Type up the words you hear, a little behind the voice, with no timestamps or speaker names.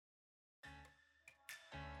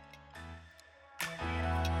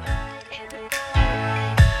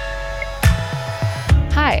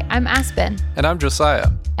I'm Aspen. And I'm Josiah.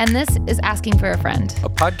 And this is Asking for a Friend, A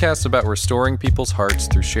podcast about restoring people's hearts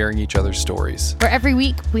through sharing each other's stories. where every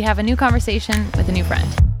week we have a new conversation with a new friend.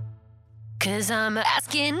 'Cause I'm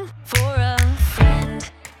asking for a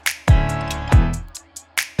friend.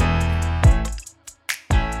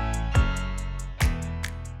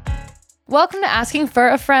 Welcome to Asking for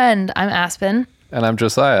a Friend. I'm Aspen. And I'm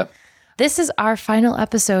Josiah. This is our final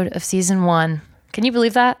episode of season 1. Can you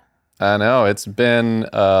believe that? I know, it's been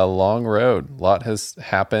a long road. A lot has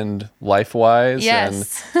happened life-wise.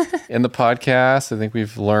 Yes. And in the podcast, I think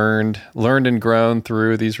we've learned and grown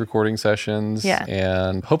through these recording sessions. Yeah.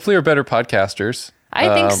 And hopefully are better podcasters.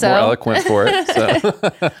 I think so. More eloquent for it.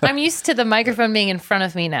 So. I'm used to the microphone being in front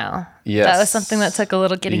of me now. Yes. That was something that took a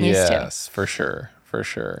little getting used to. Yes, for sure. For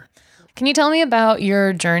sure. Can you tell me about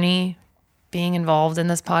your journey being involved in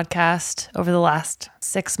this podcast over the last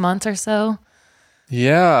 6 months or so?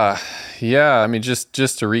 Yeah. I mean, just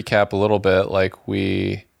to recap a little bit, like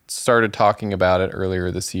we started talking about it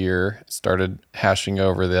earlier this year, started hashing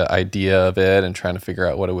over the idea of it and trying to figure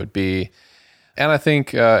out what it would be. And I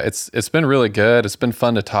think it's been really good. It's been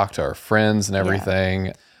fun to talk to our friends and everything.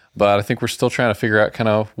 Yeah. But I think we're still trying to figure out kind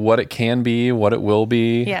of what it can be, what it will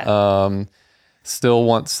be. Yeah. Still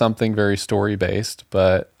want something very story-based.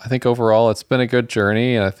 But I think overall it's been a good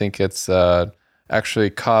journey. And I think it's actually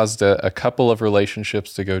caused a couple of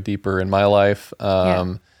relationships to go deeper in my life.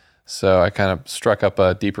 So I kind of struck up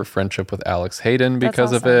a deeper friendship with Alex Hayden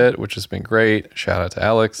because of it, which has been great. Shout out to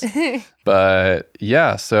Alex. But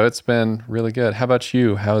yeah, so it's been really good. How about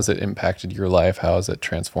you? How has it impacted your life? How has it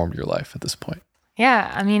transformed your life at this point?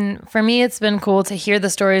 Yeah, I mean, for me, it's been cool to hear the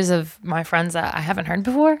stories of my friends that I haven't heard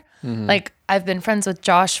before. Mm-hmm. Like, I've been friends with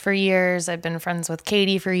Josh for years. I've been friends with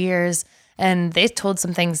Katie for years. And they told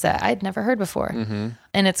some things that I'd never heard before. Mm-hmm.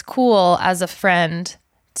 And it's cool as a friend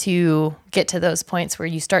to get to those points where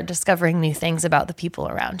you start discovering new things about the people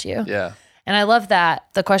around you. Yeah. And I love that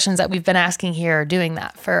the questions that we've been asking here are doing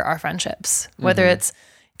that for our friendships, whether it's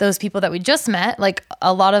those people that we just met, like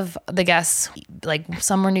a lot of the guests, like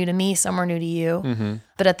some were new to me, some were new to you. Mm-hmm.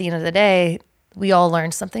 But at the end of the day, we all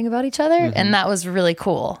learned something about each other. Mm-hmm. And that was really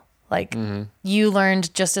cool. Like you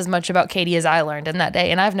learned just as much about Katie as I learned in that day.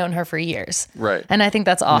 And I've known her for years. Right. And I think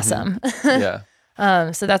that's awesome. Yeah.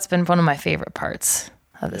 So that's been one of my favorite parts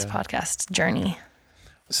of this podcast journey.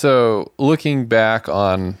 So looking back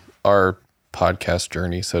on our podcast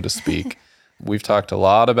journey, so to speak, we've talked a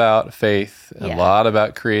lot about faith, a lot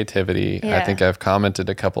about creativity. Yeah. I think I've commented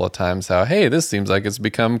a couple of times how, hey, this seems like it's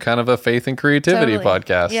become kind of a faith and creativity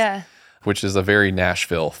podcast. Yeah. Which is a very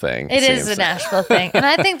Nashville thing. It is a Nashville thing. And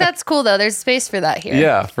I think that's cool, though. There's space for that here.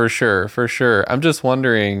 Yeah, for sure. I'm just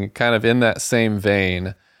wondering, kind of in that same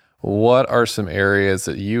vein, what are some areas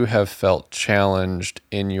that you have felt challenged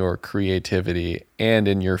in your creativity and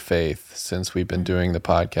in your faith since we've been doing the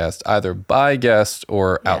podcast, either by guest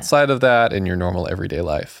or outside of that in your normal everyday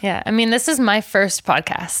life? Yeah. I mean, this is my first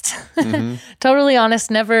podcast. Totally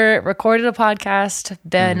honest, never recorded a podcast,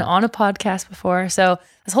 been on a podcast before. So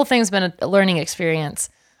this whole thing's been a learning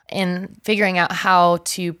experience in figuring out how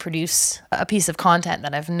to produce a piece of content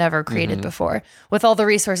that I've never created before with all the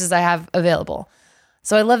resources I have available.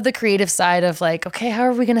 So I love the creative side of like, okay, how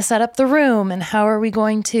are we going to set up the room and how are we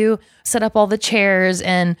going to set up all the chairs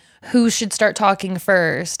and who should start talking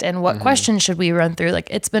first and what questions should we run through? Like,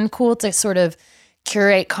 it's been cool to sort of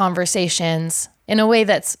curate conversations in a way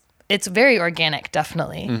it's very organic,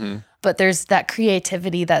 definitely. But there's that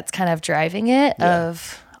creativity that's kind of driving it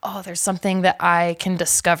of, oh, there's something that I can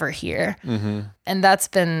discover here. And that's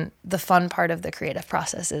been the fun part of the creative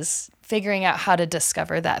process, is figuring out how to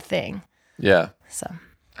discover that thing. Yeah. So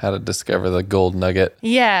how to discover the gold nugget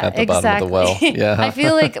at the bottom of the well. Yeah. I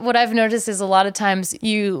feel like what I've noticed is a lot of times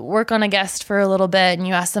you work on a guest for a little bit and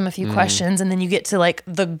you ask them a few questions and then you get to like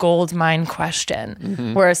the gold mine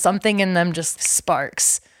question where something in them just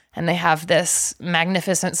sparks and they have this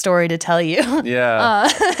magnificent story to tell you. Yeah.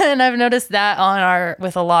 And I've noticed that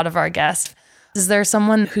with a lot of our guests. Is there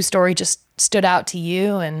someone whose story just stood out to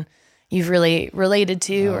you and you've really related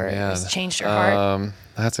to has changed your heart?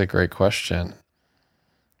 That's a great question.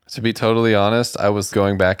 To be totally honest, I was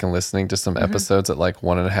going back and listening to some episodes at like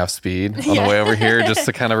 1.5 speed on the way over here just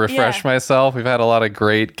to kind of refresh myself. We've had a lot of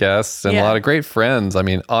great guests and a lot of great friends. I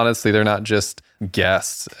mean, honestly, they're not just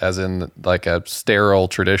guests as in like a sterile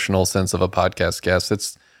traditional sense of a podcast guest.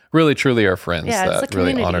 It's really, truly our friends that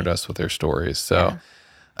really honored us with their stories. So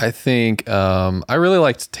I think I really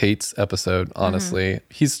liked Tate's episode, honestly.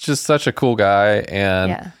 He's just such a cool guy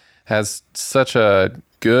and has such a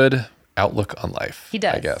good outlook on life. He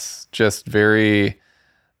does. I guess. Just very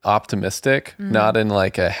optimistic, not in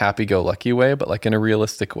like a happy-go-lucky way, but like in a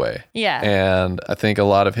realistic way. Yeah. And I think a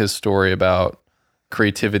lot of his story about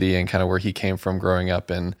creativity and kind of where he came from growing up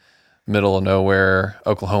in middle of nowhere,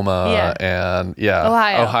 Oklahoma, and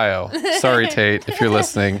Ohio. Sorry, Tate, if you're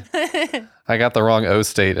listening. I got the wrong O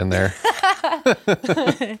state in there.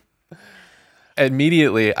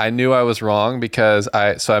 Immediately, I knew I was wrong because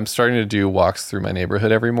I'm starting to do walks through my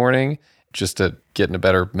neighborhood every morning just to get in a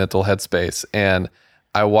better mental headspace. And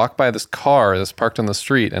I walk by this car that's parked on the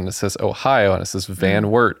street and it says Ohio and it says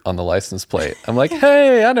Van Wert on the license plate. I'm like,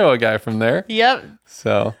 hey, I know a guy from there. Yep.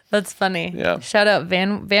 So that's funny. Yeah. Shout out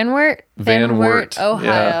Van Wert? Van Wert,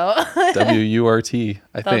 Ohio. Yeah. W-U-R-T,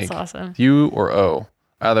 I think. That's awesome. U or O.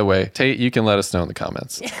 Either way, Tate, you can let us know in the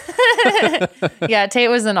comments. Yeah, Tate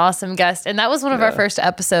was an awesome guest. And that was one of our first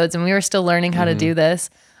episodes, and we were still learning how to do this.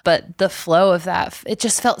 But the flow of that, it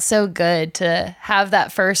just felt so good to have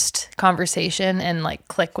that first conversation and like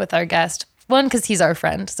click with our guest. One, because he's our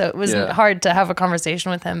friend, so it wasn't hard to have a conversation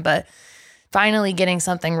with him. But finally getting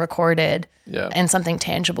something recorded and something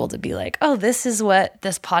tangible to be like, oh, this is what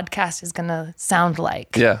this podcast is going to sound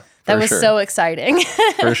like. Yeah, that was so exciting.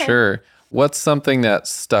 For sure. What's something that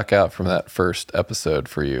stuck out from that first episode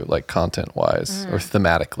for you, like content-wise or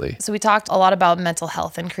thematically? So we talked a lot about mental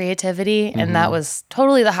health and creativity, and that was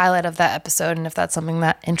totally the highlight of that episode. And if that's something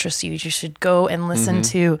that interests you, you should go and listen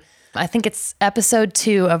to, I think it's episode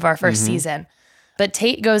 2 of our first season. But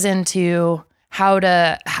Tate goes into how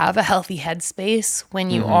to have a healthy headspace when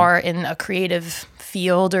you are in a creative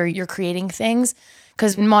field or you're creating things.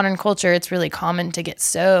 Because in modern culture, it's really common to get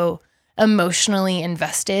so emotionally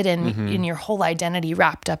invested in your whole identity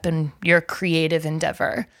wrapped up in your creative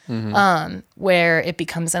endeavor, where it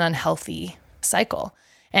becomes an unhealthy cycle.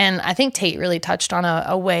 And I think Tate really touched on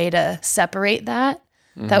a way to separate that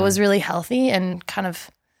was really healthy and kind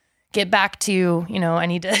of get back to, I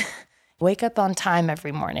need to wake up on time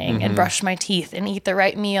every morning and brush my teeth and eat the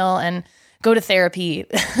right meal and go to therapy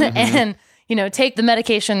and, take the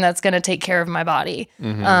medication that's going to take care of my body,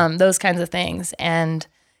 those kinds of things. And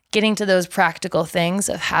getting to those practical things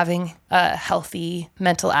of having a healthy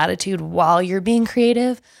mental attitude while you're being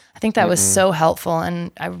creative, I think that was so helpful,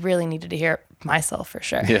 and I really needed to hear it myself for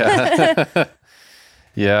sure. Yeah.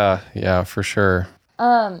 yeah, for sure.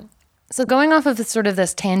 So going off of sort of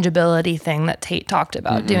this tangibility thing that Tate talked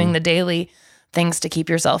about, doing the daily things to keep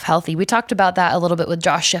yourself healthy, we talked about that a little bit with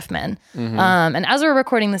Josh Schiffman. And as we're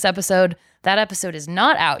recording this episode, that episode is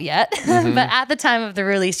not out yet, but at the time of the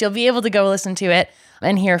release, you'll be able to go listen to it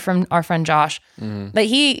and hear from our friend Josh. But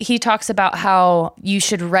he talks about how you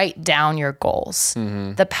should write down your goals,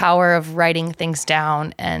 the power of writing things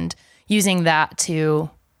down and using that to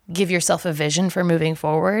give yourself a vision for moving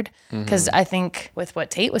forward. Because I think with what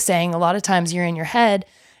Tate was saying, a lot of times you're in your head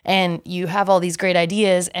and you have all these great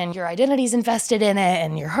ideas and your identity's invested in it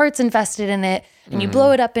and your heart's invested in it and you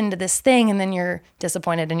blow it up into this thing and then you're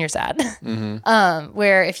disappointed and you're sad.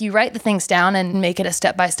 Where if you write the things down and make it a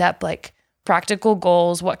step-by-step, like practical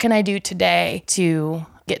goals, what can I do today to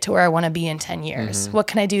get to where I want to be in 10 years? What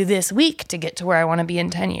can I do this week to get to where I want to be in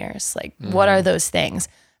 10 years? Like, what are those things?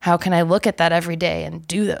 How can I look at that every day and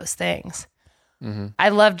do those things? I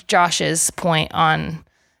loved Josh's point on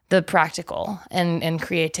the practical and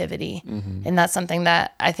creativity. And that's something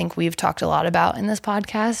that I think we've talked a lot about in this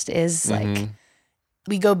podcast is like,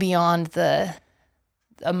 we go beyond the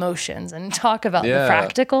emotions and talk about the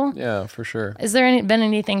practical. Yeah, for sure. Is there been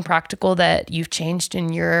anything practical that you've changed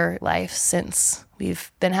in your life since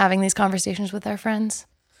we've been having these conversations with our friends?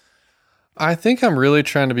 I think I'm really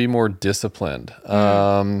trying to be more disciplined.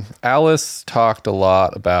 Alice talked a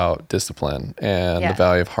lot about discipline and the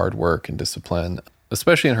value of hard work and discipline,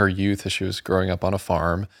 especially in her youth as she was growing up on a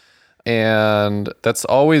farm. And that's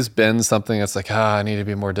always been something that's like, I need to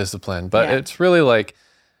be more disciplined. But it's really like,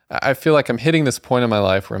 I feel like I'm hitting this point in my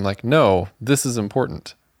life where I'm like, no, this is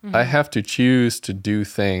important. I have to choose to do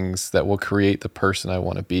things that will create the person I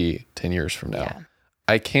want to be 10 years from now.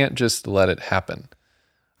 I can't just let it happen.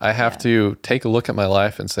 I have to take a look at my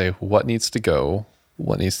life and say, what needs to go?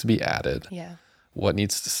 What needs to be added? What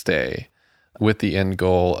needs to stay? With the end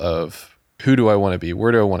goal of who do I want to be?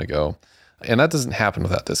 Where do I want to go? And that doesn't happen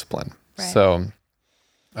without discipline. So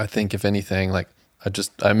I think if anything, like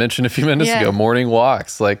I mentioned a few minutes ago, morning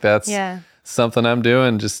walks, like that's something I'm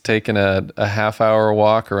doing, just taking a half-hour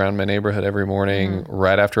walk around my neighborhood every morning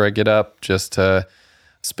right after I get up, just to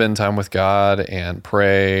spend time with God and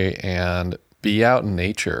pray and be out in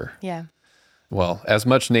nature. Well, as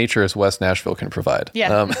much nature as West Nashville can provide.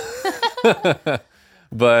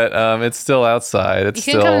 But it's still outside. It's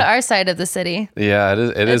you can come to our side of the city. Yeah,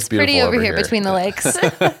 it is beautiful pretty over here here between the lakes.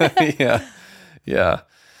 Yeah.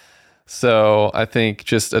 So I think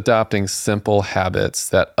just adopting simple habits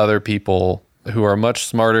that other people who are much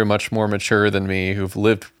smarter, much more mature than me, who've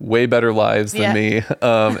lived way better lives than me,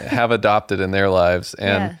 have adopted in their lives.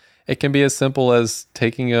 And it can be as simple as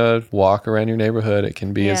taking a walk around your neighborhood. It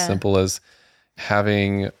can be as simple as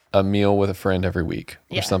having a meal with a friend every week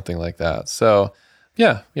or something like that. So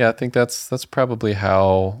I think that's probably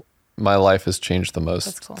how my life has changed the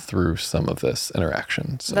most through some of this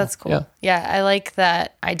interaction. So, that's cool. Yeah, I like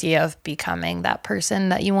that idea of becoming that person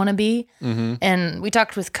that you want to be. And we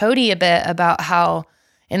talked with Cody a bit about how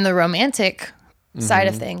in the romantic side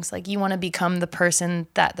of things, like you want to become the person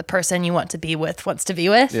that the person you want to be with wants to be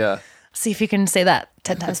with. Yeah. See if you can say that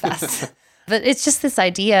 10 times fast. But it's just this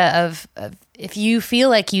idea of if you feel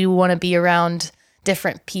like you want to be around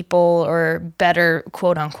different people or better,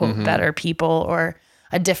 quote unquote, better people or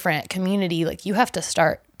a different community, like you have to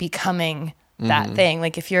start becoming that thing.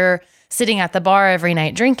 Like if you're sitting at the bar every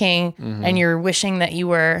night drinking and you're wishing that you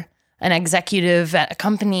were an executive at a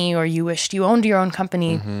company or you wished you owned your own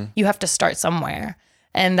company, you have to start somewhere.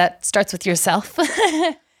 And that starts with yourself.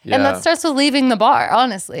 And that starts with leaving the bar,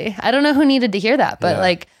 honestly. I don't know who needed to hear that, but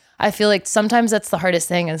like, I feel like sometimes that's the hardest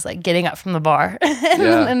thing is like getting up from the bar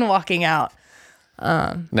and walking out.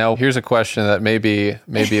 Now here's a question that may be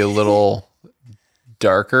a little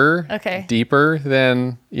darker, deeper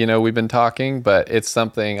than, we've been talking, but it's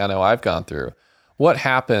something I know I've gone through. What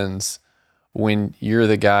happens when you're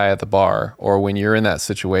the guy at the bar or when you're in that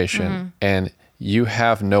situation and you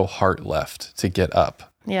have no heart left to get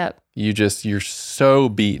up? Yep. You're so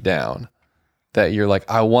beat down that you're like,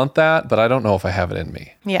 I want that, but I don't know if I have it in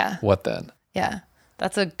me. Yeah. What then? Yeah.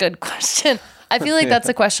 That's a good question. I feel like that's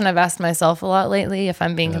a question I've asked myself a lot lately, if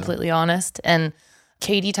I'm being completely honest. And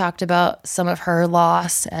Katie talked about some of her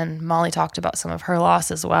loss and Molly talked about some of her loss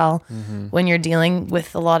as well. When you're dealing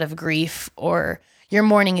with a lot of grief or you're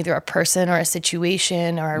mourning either a person or a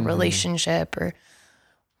situation or a relationship or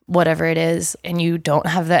whatever it is, and you don't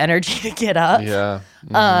have the energy to get up. Yeah.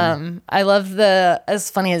 I love as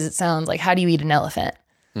funny as it sounds, like how do you eat an elephant?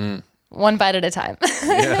 One bite at a time.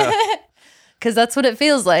 Because that's what it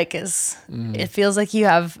feels like it feels like you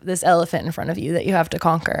have this elephant in front of you that you have to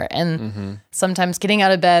conquer. And sometimes getting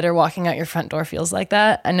out of bed or walking out your front door feels like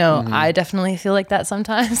that. I know I definitely feel like that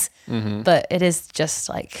sometimes, but it is just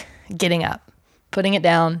like getting up, putting it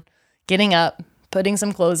down, getting up, putting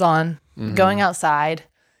some clothes on, going outside,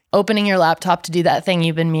 opening your laptop to do that thing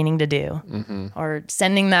you've been meaning to do, or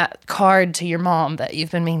sending that card to your mom that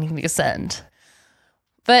you've been meaning to send.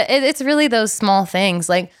 But it's really those small things.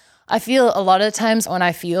 Like, I feel a lot of times when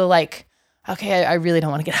I feel like, okay, I really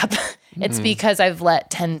don't want to get up, it's because I've let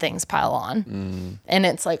 10 things pile on. And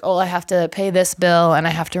it's like, oh, I have to pay this bill and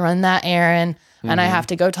I have to run that errand and I have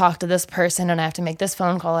to go talk to this person and I have to make this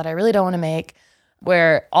phone call that I really don't want to make,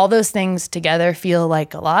 where all those things together feel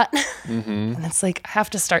like a lot. And it's like, I have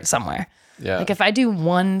to start somewhere. Yeah. Like if I do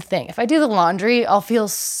one thing, if I do the laundry, I'll feel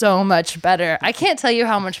so much better. I can't tell you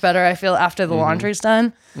how much better I feel after the laundry's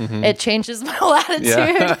done. It changes my whole attitude.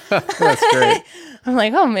 Yeah. That's great. I'm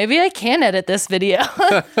like, oh, maybe I can edit this video.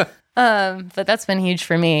 But that's been huge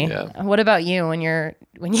for me. Yeah. What about you when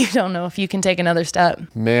you don't know if you can take another step?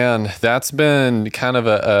 Man, that's been kind of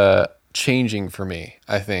a changing for me,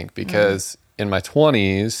 I think, because in my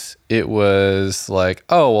 20s, it was like,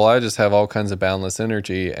 oh, well, I just have all kinds of boundless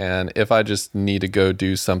energy. And if I just need to go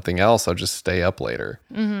do something else, I'll just stay up later.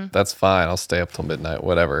 That's fine. I'll stay up till midnight,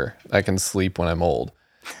 whatever. I can sleep when I'm old.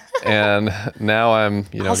 And now I'm,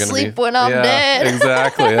 I'll going to sleep when I'm dead.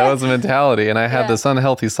 Exactly. That was the mentality. And I had this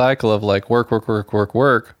unhealthy cycle of like work,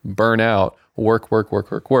 burn out, work,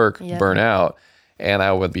 burn out. And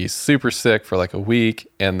I would be super sick for like a week,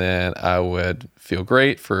 and then I would feel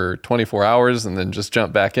great for 24 hours and then just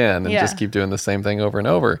jump back in and just keep doing the same thing over and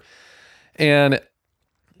over. And,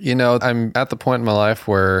 I'm at the point in my life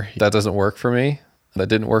where that doesn't work for me. That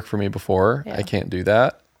didn't work for me before. I can't do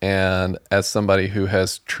that. And as somebody who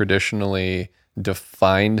has traditionally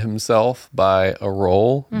defined himself by a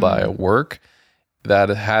role, by a work, that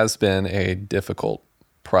has been a difficult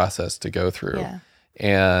process to go through. Yeah.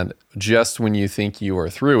 And just when you think you are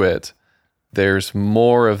through it, there's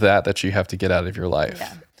more of that you have to get out of your life.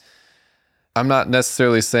 Yeah. I'm not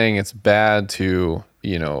necessarily saying it's bad to,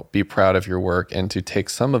 be proud of your work and to take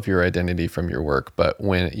some of your identity from your work. But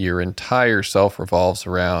when your entire self revolves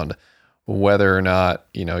around whether or not,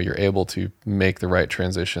 you're able to make the right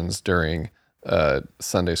transitions during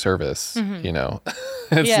Sunday service,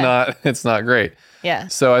 it's not great. Yeah.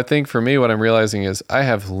 So I think for me, what I'm realizing is I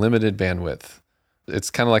have limited bandwidth. It's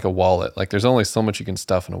kind of like a wallet. Like there's only so much you can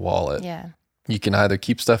stuff in a wallet. Yeah. You can either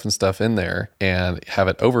keep stuff in there and have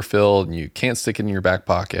it overfilled and you can't stick it in your back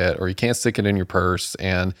pocket, or you can't stick it in your purse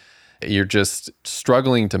and you're just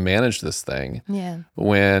struggling to manage this thing. Yeah.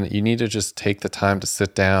 When you need to just take the time to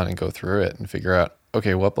sit down and go through it and figure out,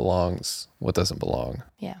 okay, what belongs, what doesn't belong,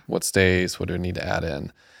 Yeah. what stays, what do I need to add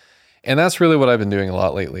in? And that's really what I've been doing a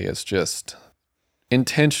lot lately, is just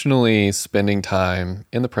intentionally spending time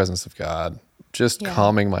in the presence of God, just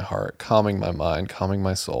calming my heart, calming my mind, calming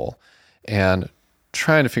my soul, and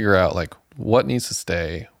trying to figure out like what needs to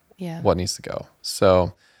stay, what needs to go.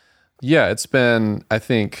 So yeah, it's been, I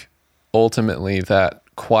think, ultimately that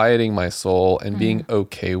quieting my soul and being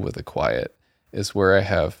okay with the quiet is where I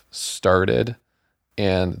have started.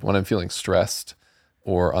 And when I'm feeling stressed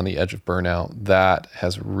or on the edge of burnout, that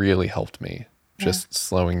has really helped me, just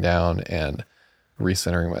slowing down and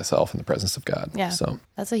recentering myself in the presence of God. Yeah. So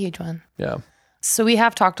that's a huge one. Yeah. So we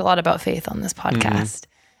have talked a lot about faith on this podcast.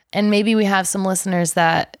 And maybe we have some listeners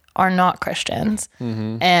that are not Christians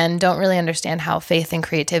and don't really understand how faith and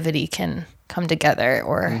creativity can come together,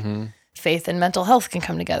 or faith and mental health can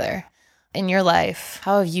come together. In your life,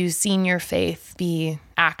 how have you seen your faith be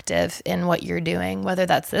active in what you're doing, whether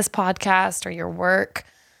that's this podcast or your work?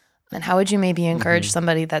 And how would you maybe encourage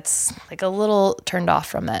somebody that's like a little turned off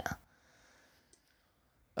from it?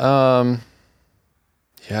 Yeah,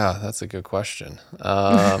 that's a good question.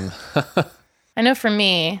 I know for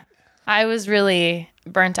me, I was really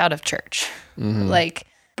burnt out of church, like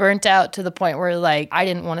burnt out to the point where like I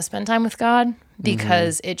didn't want to spend time with God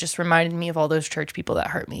because it just reminded me of all those church people that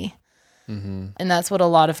hurt me. And that's what a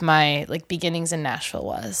lot of my like beginnings in Nashville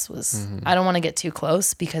was I don't want to get too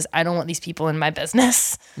close because I don't want these people in my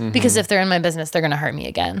business, because if they're in my business, they're going to hurt me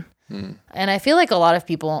again. And I feel like a lot of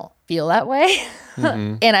people feel that way.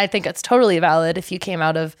 And I think it's totally valid if you came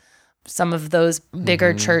out of some of those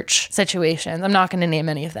bigger church situations. I'm not going to name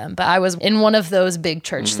any of them, but I was in one of those big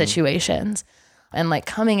church situations, and like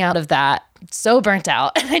coming out of that so burnt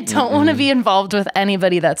out. And I don't want to be involved with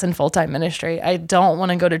anybody that's in full-time ministry. I don't want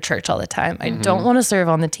to go to church all the time. I don't want to serve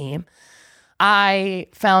on the team. I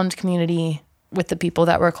found community with the people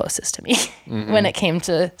that were closest to me when it came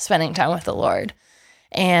to spending time with the Lord.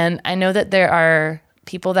 And I know that there are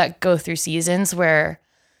people that go through seasons where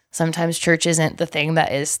sometimes church isn't the thing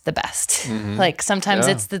that is the best. Like sometimes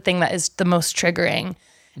it's the thing that is the most triggering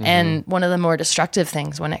and one of the more destructive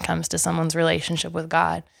things when it comes to someone's relationship with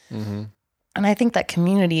God. And I think that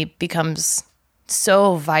community becomes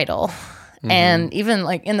so vital. And even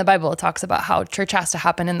like in the Bible, it talks about how church has to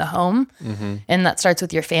happen in the home, and that starts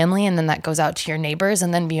with your family, and then that goes out to your neighbors.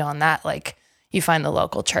 And then beyond that, like you find the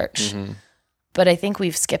local church. But I think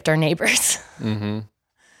we've skipped our neighbors and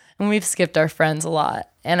we've skipped our friends a lot.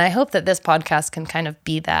 And I hope that this podcast can kind of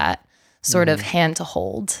be that sort of hand to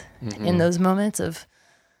hold in those moments of,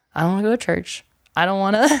 I don't want to go to church. I don't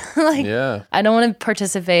want to I don't want to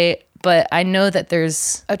participate, but I know that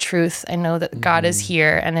there's a truth. I know that God is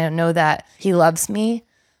here, and I know that he loves me.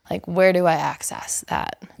 Like, where do I access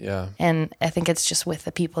that? Yeah. And I think it's just with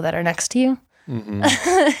the people that are next to you.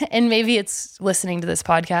 And maybe it's listening to this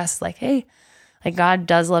podcast like, hey, like God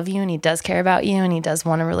does love you, and he does care about you, and he does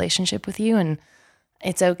want a relationship with you. And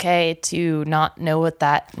it's okay to not know what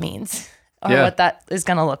that means or what that is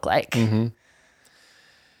going to look like.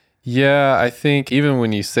 Yeah, I think even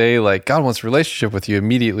when you say like God wants a relationship with you,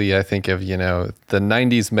 immediately I think of, you know, the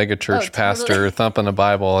 90s megachurch pastor thumping a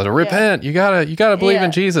Bible and repent, you gotta believe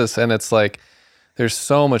in Jesus. And it's like there's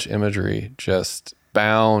so much imagery just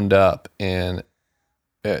bound up in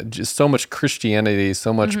just so much Christianity,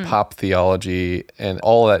 so much pop theology, and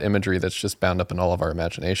all that imagery that's just bound up in all of our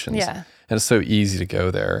imaginations. Yeah. And it's so easy to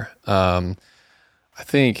go there. I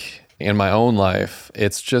think in my own life,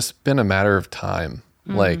 it's just been a matter of time.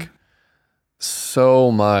 Like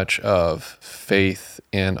so much of faith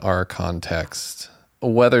in our context,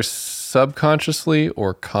 whether subconsciously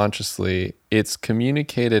or consciously, it's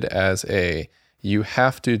communicated as you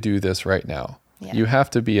have to do this right now. Yeah. You have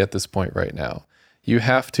to be at this point right now. You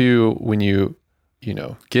have to, when you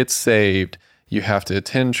get saved, you have to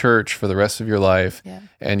attend church for the rest of your life,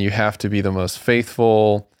 and you have to be the most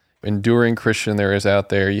faithful, enduring Christian there is out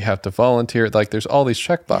there. You have to volunteer. Like there's all these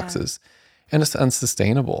check boxes. And it's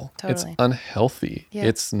unsustainable. Totally. It's unhealthy. Yeah.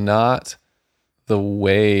 It's not the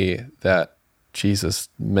way that Jesus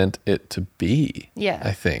meant it to be,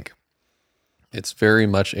 I think. It's very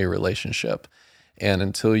much a relationship. And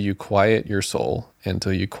until you quiet your soul,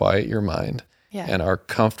 until you quiet your mind, and are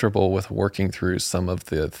comfortable with working through some of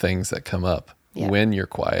the things that come up when you're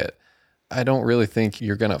quiet, I don't really think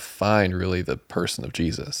you're going to find really the person of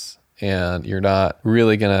Jesus. And you're not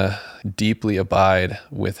really going to deeply abide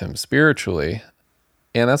with him spiritually.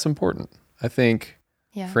 And that's important. I think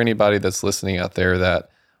Yeah. for anybody that's listening out there that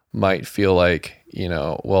might feel like,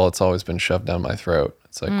 well, it's always been shoved down my throat.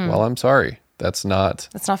 It's like, well, I'm sorry. That's not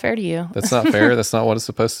fair to you. That's not fair. That's not what it's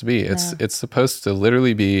supposed to be. It's supposed to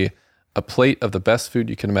literally be a plate of the best food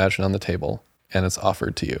you can imagine on the table, and it's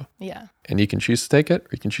offered to you. Yeah. And you can choose to take it or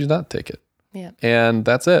you can choose not to take it. Yeah. And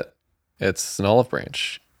that's it. It's an olive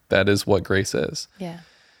branch. That is what grace is. Yeah.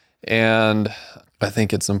 And I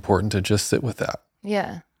think it's important to just sit with that.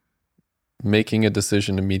 Yeah. Making a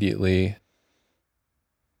decision immediately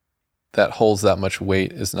that holds that much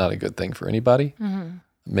weight is not a good thing for anybody. Mm-hmm.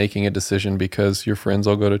 Making a decision because your friends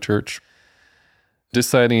all go to church,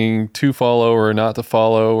 deciding to follow or not to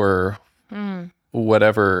follow or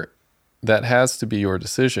whatever, that has to be your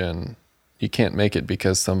decision. You can't make it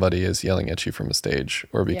because somebody is yelling at you from a stage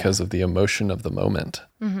or because of the emotion of the moment.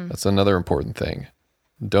 Mm-hmm. That's another important thing.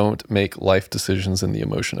 Don't make life decisions in the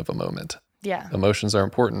emotion of a moment. Yeah. Emotions are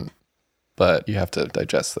important, but you have to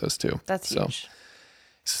digest those too. That's huge.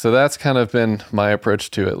 So that's kind of been my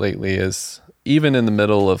approach to it lately, is even in the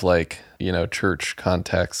middle of church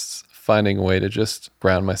contexts, finding a way to just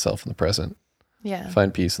ground myself in the present. Yeah.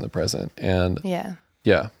 Find peace in the present. And yeah.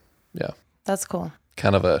 That's cool.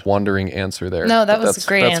 Kind of a wandering answer there. No, that was a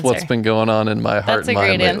great answer. That's what's been going on in my heart and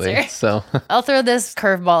mind lately. That's a great answer. So I'll throw this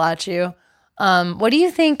curveball at you. What do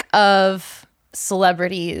you think of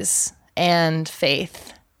celebrities and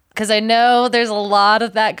faith? Because I know there's a lot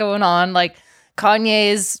of that going on. Like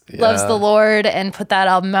Kanye's Loves the Lord and put that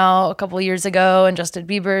album out a couple years ago, and Justin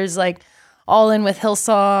Bieber's all in with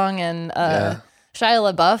Hillsong, and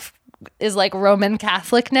Shia LaBeouf is Roman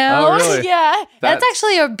Catholic now. Oh, really? Yeah. That's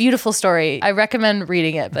actually a beautiful story. I recommend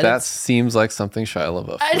reading it. But that seems like something Shia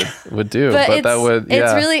LaBeouf would do. But that would,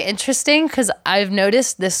 It's really interesting because I've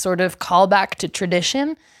noticed this sort of callback to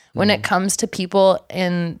tradition when it comes to people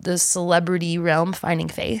in the celebrity realm finding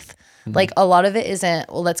faith. A lot of it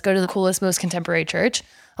isn't, well, let's go to the coolest, most contemporary church.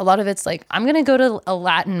 A lot of it's I'm going to go to a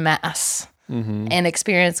Latin mass and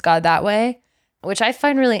experience God that way, which I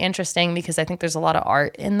find really interesting because I think there's a lot of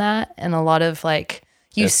art in that, and a lot of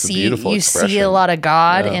you see a lot of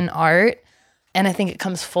God in art. And I think it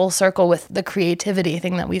comes full circle with the creativity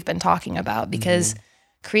thing that we've been talking about, because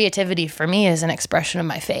creativity for me is an expression of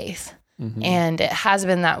my faith. And it has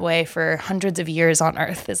been that way for hundreds of years on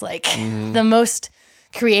earth. Is the most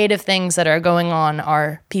creative things that are going on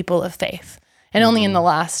are people of faith. And only in the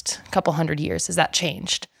last couple hundred years has that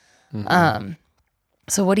changed.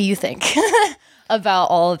 So what do you think about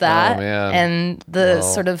all of that and the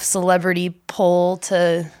sort of celebrity pull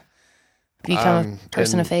to become a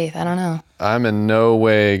person of faith? I don't know. I'm in no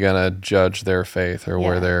way going to judge their faith or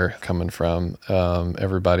where they're coming from.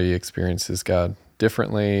 Everybody experiences God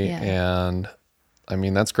differently. And I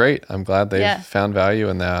mean, that's great. I'm glad they've found value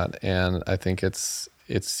in that. And I think it's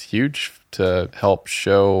huge to help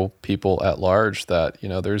show people at large that,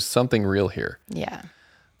 there's something real here. Yeah.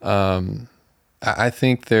 I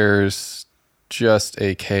think there's just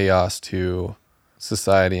a chaos to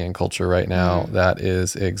society and culture right now that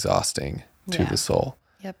is exhausting to the soul.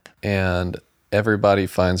 Yep. And everybody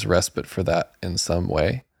finds respite for that in some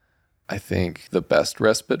way. I think the best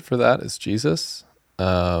respite for that is Jesus.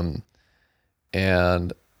 And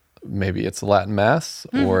maybe it's a Latin mass,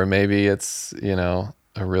 or maybe it's,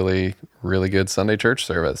 a really, really good Sunday church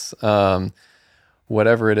service.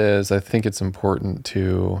 Whatever it is, I think it's important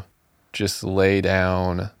to just lay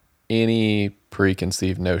down any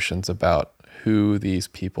preconceived notions about who these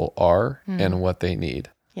people are and what they need.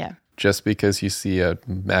 Yeah. Just because you see a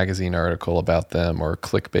magazine article about them or a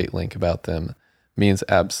clickbait link about them means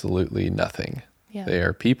absolutely nothing. Yeah. They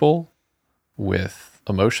are people with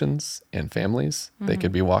emotions and families. They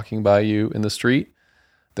could be walking by you in the street.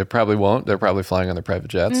 They probably won't. They're probably flying on their private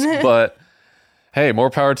jets. But hey, more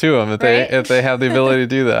power to them if they have the ability to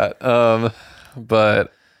do that.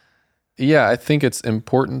 But yeah, I think it's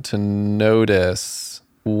important to notice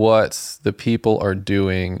what the people are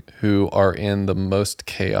doing who are in the most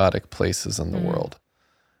chaotic places in the world.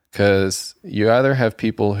 Because you either have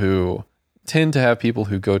people who tend to have people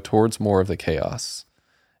who go towards more of the chaos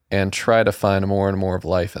and try to find more and more of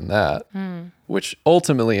life in that, which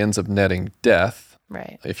ultimately ends up netting death.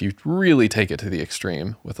 Right. If you really take it to the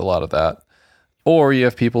extreme with a lot of that. Or you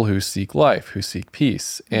have people who seek life, who seek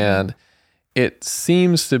peace. And it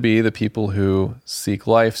seems to be the people who seek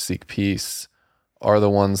life, seek peace, are the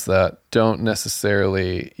ones that don't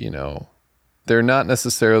necessarily, they're not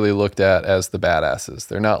necessarily looked at as the badasses.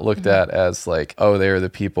 They're not looked at as they're the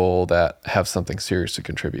people that have something serious to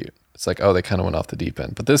contribute. It's they kind of went off the deep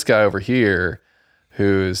end. But this guy over here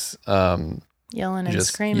who's Yelling and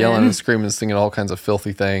just screaming. yelling and screaming, singing all kinds of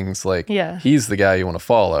filthy things. Like, he's the guy you want to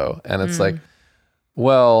follow. And it's like,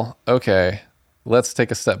 well, okay, let's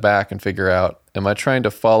take a step back and figure out, am I trying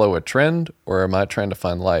to follow a trend or am I trying to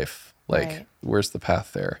find life? Like, where's the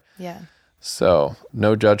path there? Yeah. So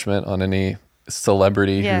no judgment on any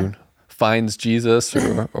celebrity who finds Jesus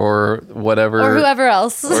or whatever. Or whoever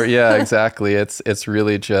else. Or exactly. It's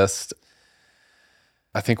really just,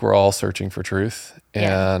 I think we're all searching for truth,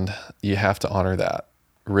 and you have to honor that.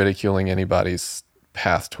 Ridiculing anybody's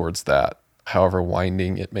path towards that, however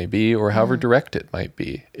winding it may be or however direct it might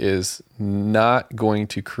be, is not going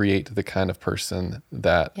to create the kind of person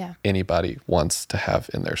that anybody wants to have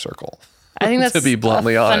in their circle. I think that's to be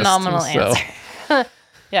bluntly honest. Phenomenal answer.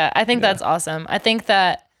 I think that's awesome. I think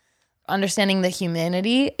that understanding the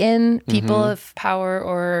humanity in people of power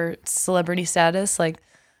or celebrity status, like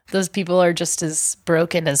those people are just as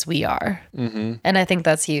broken as we are. And I think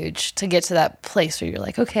that's huge to get to that place where you're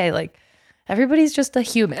like, okay, like everybody's just a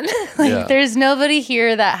human. There's nobody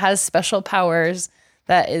here that has special powers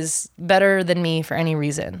that is better than me for any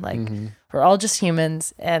reason. Like we're all just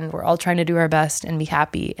humans and we're all trying to do our best and be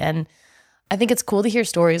happy. And I think it's cool to hear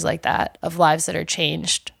stories like that of lives that are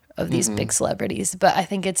changed of these big celebrities. But I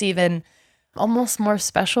think it's even almost more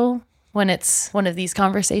special when it's one of these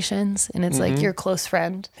conversations and it's like your close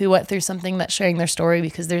friend who went through something that's sharing their story,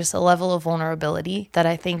 because there's a level of vulnerability that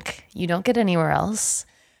I think you don't get anywhere else.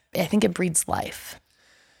 I think it breeds life.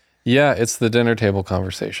 Yeah, it's the dinner table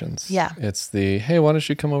conversations. Yeah. It's the, hey, why don't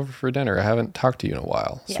you come over for dinner? I haven't talked to you in a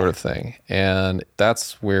while sort of thing. And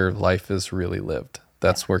that's where life is really lived.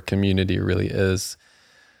 That's where community really is.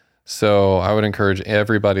 So I would encourage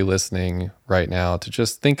everybody listening right now to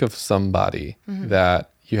just think of somebody that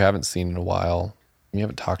you haven't seen in a while, you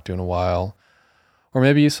haven't talked to in a while, or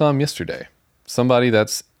maybe you saw them yesterday. Somebody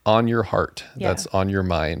that's on your heart, that's on your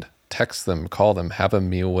mind. Text them, call them, have a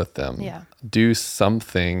meal with them. Yeah. Do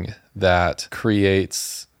something that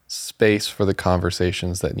creates space for the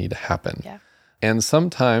conversations that need to happen. Yeah. And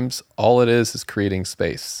sometimes all it is creating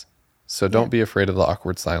space. So don't be afraid of the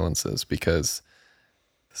awkward silences, because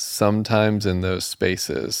sometimes in those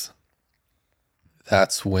spaces,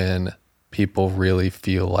 that's when people really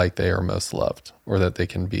feel like they are most loved or that they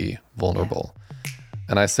can be vulnerable.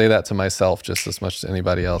 And I say that to myself just as much as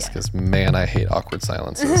anybody else, because man, I hate awkward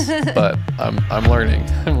silences. But I'm learning.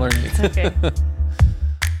 I'm learning. It's okay.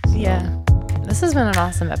 This has been an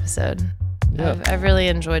awesome episode. Yeah. I've really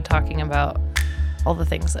enjoyed talking about all the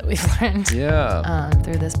things that we've learned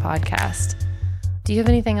through this podcast. Do you have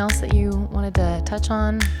anything else that you wanted to touch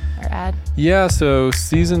on or add? Yeah, so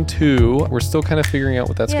season 2, we're still kind of figuring out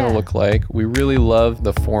what that's going to look like. We really love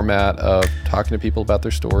the format of talking to people about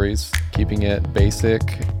their stories, keeping it basic,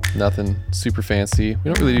 nothing super fancy. We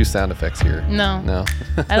don't really do sound effects here. No.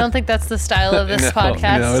 I don't think that's the style of this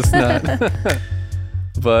podcast. No, it's not.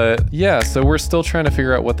 But yeah, so we're still trying to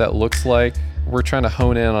figure out what that looks like. We're trying to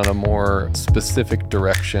hone in on a more specific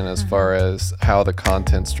direction as far as how the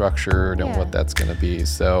content's structured and what that's going to be.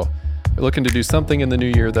 So we're looking to do something in the new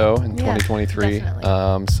year, though, in 2023.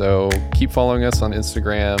 So keep following us on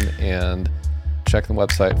Instagram and check the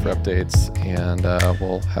website for updates, and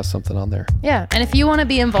we'll have something on there. Yeah, and if you want to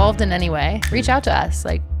be involved in any way, reach out to us.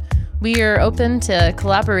 Like, we are open to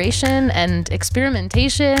collaboration and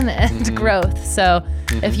experimentation and growth. So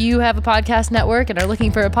if you have a podcast network and are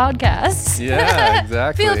looking for a podcast,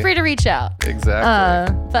 exactly. feel free to reach out.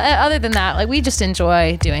 Exactly. But other than that, like, we just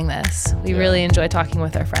enjoy doing this. We really enjoy talking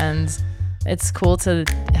with our friends. It's cool to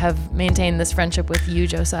have maintained this friendship with you,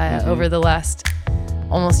 Josiah, over the last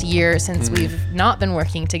almost year since we've not been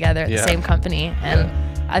working together at the same company. And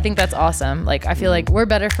I think that's awesome. Like, I feel like we're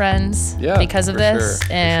better friends because of this.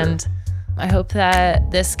 And I hope that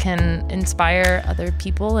this can inspire other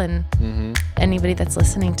people and anybody that's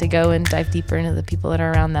listening to go and dive deeper into the people that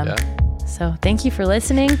are around them. So thank you for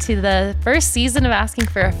listening to the first season of Asking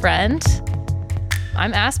for a Friend.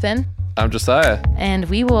 I'm Aspen. I'm Josiah. And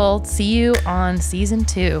we will see you on season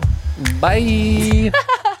 2. Bye.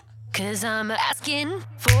 'Cause I'm asking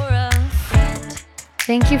for a friend.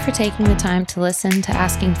 Thank you for taking the time to listen to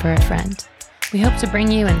Asking for a Friend. We hope to bring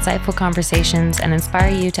you insightful conversations and inspire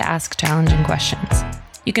you to ask challenging questions.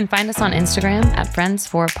 You can find us on Instagram at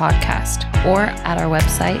Friends4Podcast or at our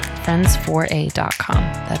website, friends4a.com.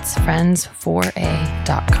 That's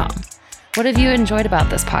friends4a.com. What have you enjoyed about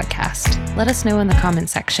this podcast? Let us know in the comment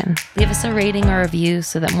section. Leave us a rating or review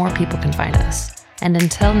so that more people can find us. And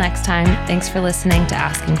until next time, thanks for listening to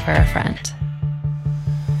Asking for a Friend.